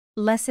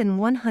Lesson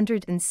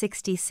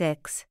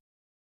 166.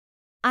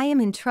 I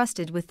am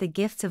entrusted with the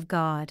gifts of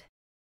God.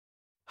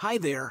 Hi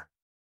there.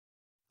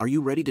 Are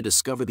you ready to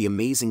discover the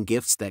amazing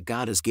gifts that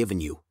God has given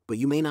you, but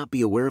you may not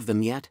be aware of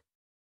them yet?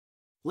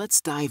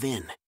 Let's dive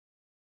in.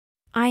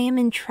 I am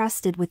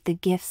entrusted with the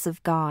gifts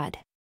of God.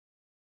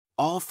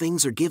 All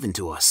things are given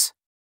to us.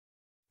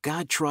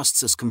 God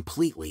trusts us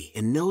completely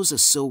and knows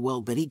us so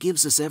well that He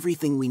gives us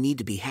everything we need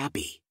to be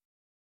happy.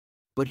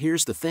 But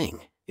here's the thing,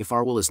 if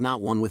our will is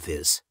not one with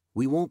His,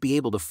 we won't be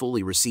able to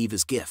fully receive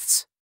His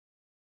gifts.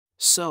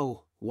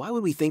 So, why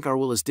would we think our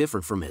will is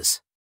different from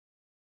His?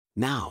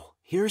 Now,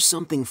 here's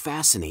something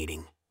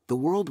fascinating. The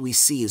world we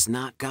see is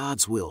not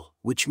God's will,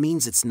 which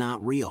means it's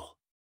not real.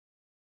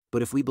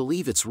 But if we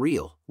believe it's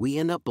real, we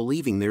end up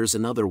believing there's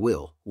another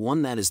will,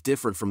 one that is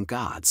different from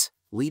God's,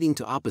 leading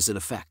to opposite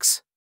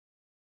effects.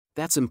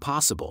 That's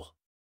impossible.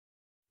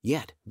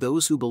 Yet,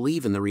 those who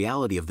believe in the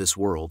reality of this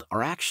world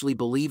are actually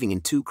believing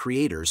in two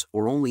creators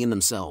or only in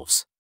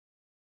themselves.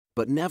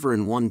 But never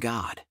in one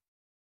God.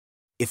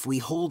 If we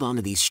hold on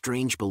to these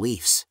strange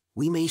beliefs,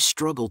 we may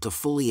struggle to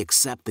fully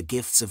accept the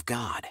gifts of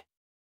God.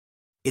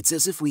 It's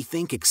as if we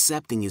think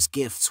accepting His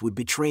gifts would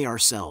betray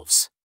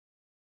ourselves.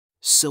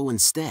 So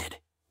instead,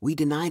 we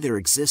deny their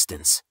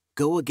existence,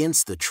 go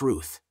against the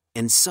truth,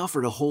 and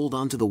suffer to hold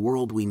on to the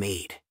world we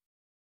made.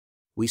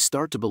 We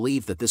start to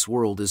believe that this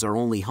world is our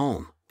only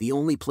home, the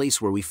only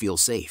place where we feel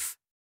safe.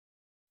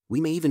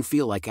 We may even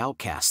feel like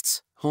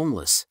outcasts,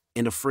 homeless,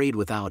 and afraid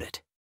without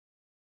it.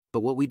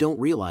 But what we don't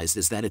realize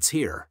is that it's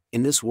here,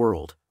 in this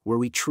world, where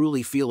we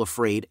truly feel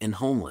afraid and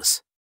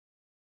homeless.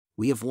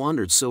 We have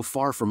wandered so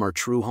far from our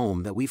true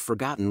home that we've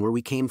forgotten where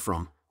we came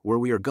from, where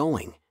we are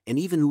going, and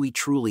even who we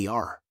truly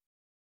are.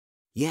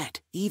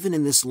 Yet, even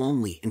in this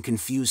lonely and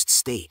confused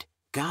state,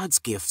 God's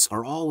gifts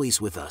are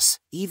always with us,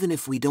 even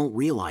if we don't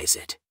realize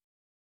it.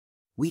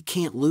 We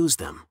can't lose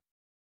them.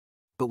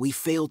 But we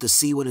fail to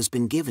see what has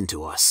been given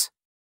to us.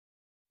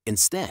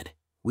 Instead,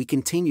 we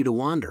continue to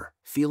wander,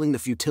 feeling the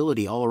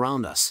futility all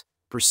around us,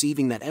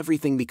 perceiving that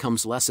everything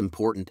becomes less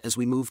important as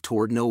we move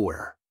toward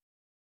nowhere.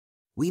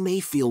 We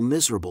may feel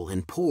miserable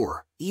and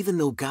poor, even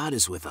though God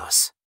is with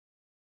us.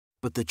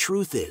 But the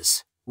truth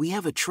is, we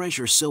have a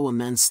treasure so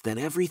immense that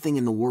everything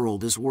in the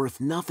world is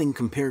worth nothing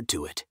compared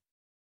to it.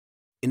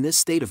 In this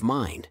state of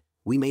mind,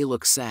 we may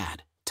look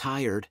sad,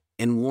 tired,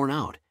 and worn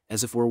out,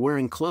 as if we're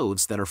wearing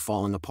clothes that are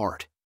falling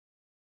apart.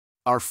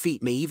 Our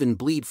feet may even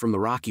bleed from the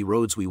rocky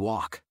roads we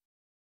walk.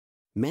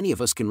 Many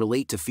of us can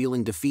relate to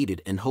feeling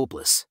defeated and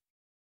hopeless.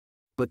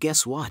 But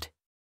guess what?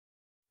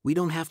 We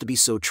don't have to be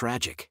so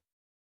tragic.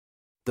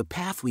 The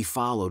path we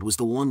followed was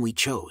the one we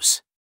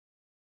chose.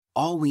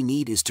 All we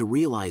need is to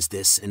realize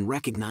this and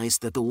recognize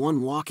that the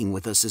one walking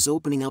with us is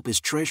opening up His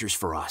treasures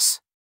for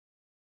us.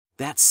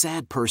 That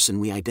sad person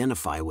we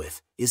identify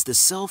with is the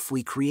self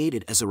we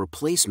created as a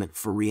replacement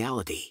for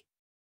reality.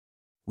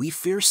 We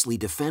fiercely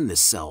defend this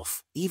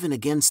self, even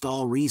against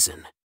all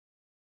reason.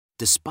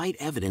 Despite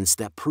evidence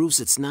that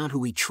proves it's not who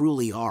we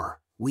truly are,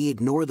 we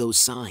ignore those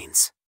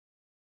signs.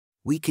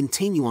 We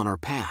continue on our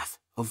path,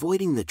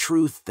 avoiding the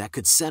truth that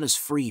could set us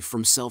free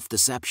from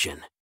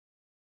self-deception.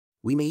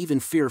 We may even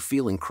fear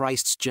feeling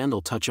Christ's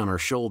gentle touch on our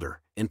shoulder,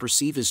 and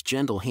perceive His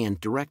gentle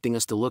hand directing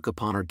us to look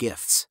upon our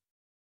gifts.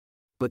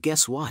 But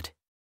guess what?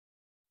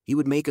 He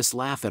would make us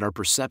laugh at our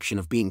perception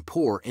of being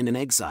poor and in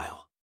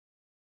exile.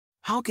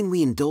 How can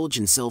we indulge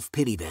in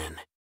self-pity then?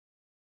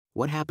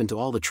 What happened to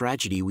all the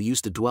tragedy we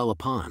used to dwell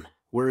upon,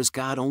 whereas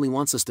God only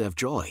wants us to have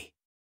joy?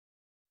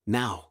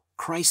 Now,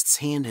 Christ's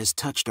hand has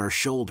touched our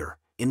shoulder,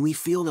 and we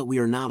feel that we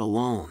are not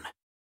alone.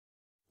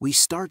 We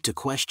start to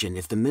question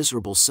if the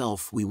miserable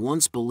self we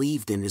once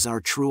believed in is our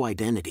true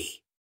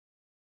identity.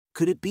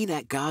 Could it be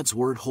that God's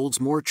word holds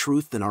more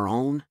truth than our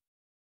own?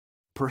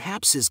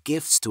 Perhaps His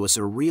gifts to us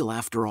are real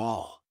after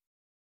all.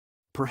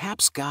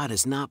 Perhaps God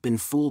has not been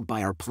fooled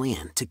by our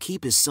plan to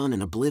keep His Son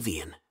in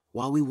oblivion,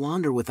 while we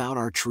wander without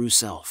our true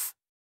self.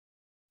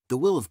 The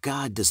will of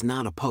God does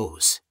not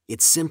oppose,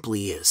 it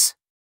simply is.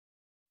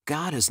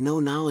 God has no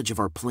knowledge of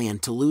our plan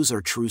to lose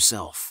our true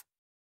self.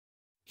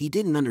 He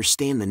didn't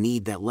understand the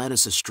need that led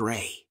us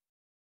astray.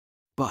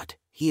 But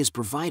He has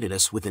provided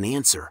us with an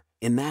answer,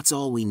 and that's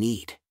all we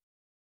need.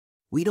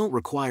 We don't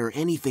require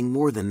anything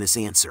more than this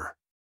answer.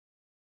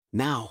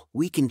 Now,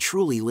 we can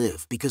truly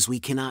live because we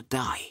cannot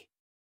die.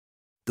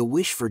 The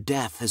wish for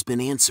death has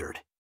been answered.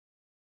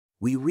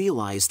 We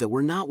realize that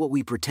we're not what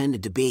we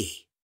pretended to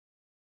be.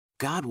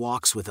 God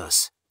walks with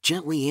us,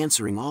 gently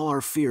answering all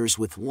our fears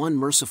with one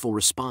merciful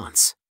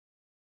response.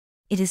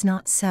 It is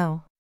not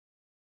so.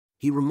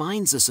 He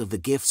reminds us of the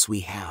gifts we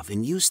have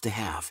and used to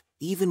have,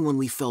 even when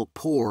we felt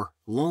poor,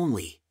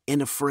 lonely,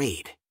 and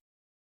afraid.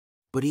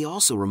 But He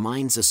also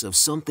reminds us of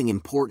something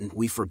important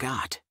we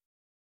forgot.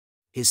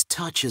 His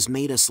touch has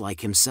made us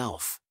like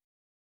Himself.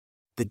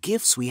 The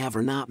gifts we have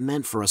are not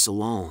meant for us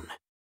alone.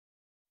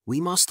 We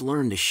must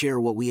learn to share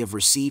what we have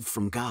received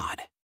from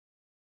God.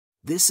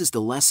 This is the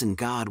lesson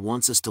God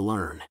wants us to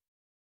learn.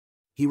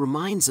 He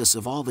reminds us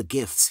of all the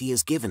gifts He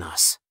has given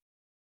us.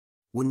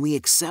 When we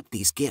accept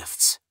these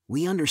gifts,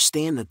 We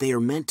understand that they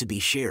are meant to be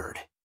shared.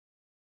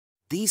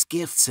 These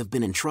gifts have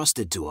been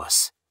entrusted to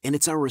us, and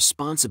it's our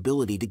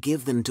responsibility to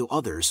give them to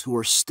others who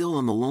are still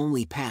on the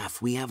lonely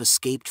path we have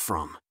escaped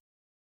from.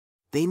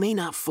 They may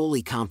not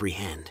fully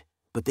comprehend,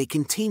 but they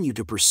continue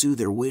to pursue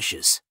their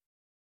wishes.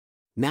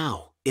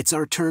 Now, it's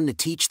our turn to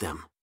teach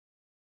them.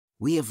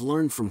 We have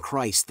learned from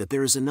Christ that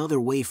there is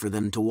another way for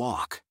them to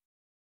walk.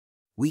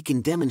 We can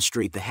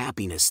demonstrate the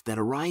happiness that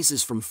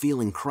arises from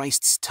feeling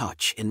Christ's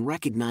touch and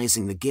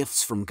recognizing the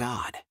gifts from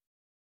God.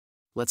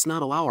 Let's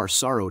not allow our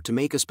sorrow to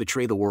make us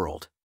betray the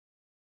world.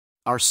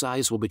 Our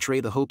sighs will betray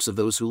the hopes of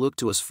those who look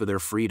to us for their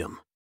freedom.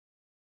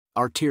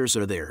 Our tears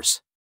are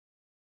theirs.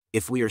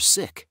 If we are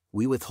sick,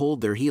 we withhold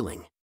their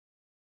healing.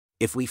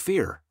 If we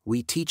fear,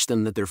 we teach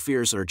them that their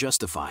fears are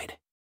justified.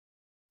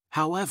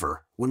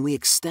 However, when we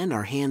extend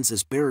our hands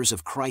as bearers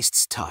of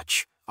Christ's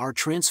touch, our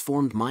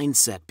transformed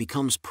mindset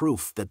becomes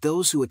proof that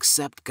those who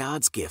accept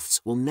God's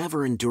gifts will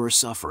never endure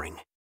suffering.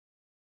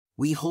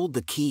 We hold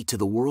the key to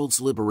the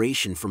world's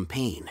liberation from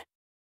pain.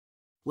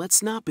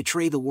 Let's not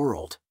betray the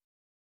world.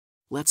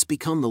 Let's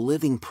become the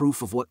living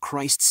proof of what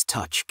Christ's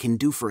touch can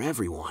do for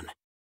everyone.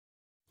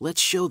 Let's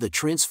show the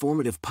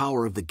transformative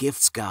power of the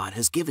gifts God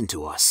has given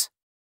to us.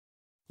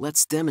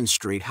 Let's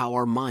demonstrate how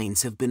our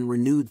minds have been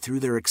renewed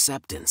through their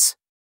acceptance.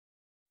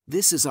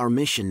 This is our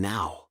mission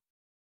now.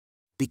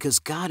 Because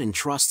God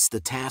entrusts the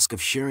task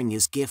of sharing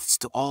His gifts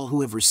to all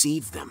who have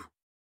received them.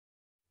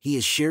 He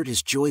has shared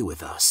His joy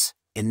with us,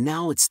 and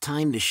now it's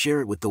time to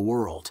share it with the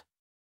world.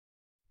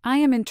 I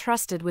am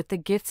entrusted with the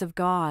gifts of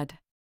God.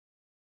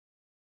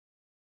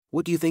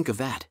 What do you think of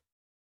that?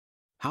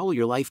 How will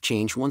your life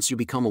change once you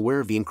become aware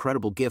of the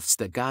incredible gifts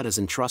that God has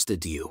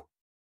entrusted to you?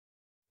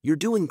 You're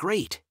doing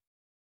great.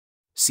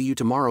 See you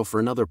tomorrow for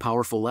another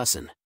powerful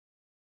lesson.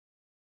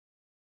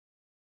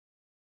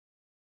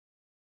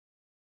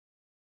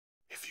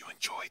 If you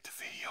enjoyed the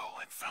video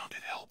and found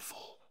it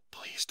helpful,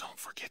 please don't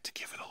forget to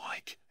give it a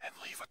like and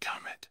leave a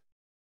comment.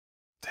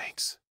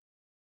 Thanks.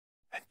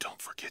 And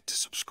don't forget to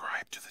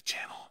subscribe to the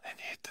channel and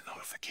hit the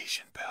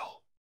notification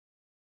bell.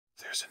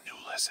 There's a new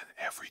lesson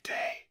every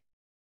day.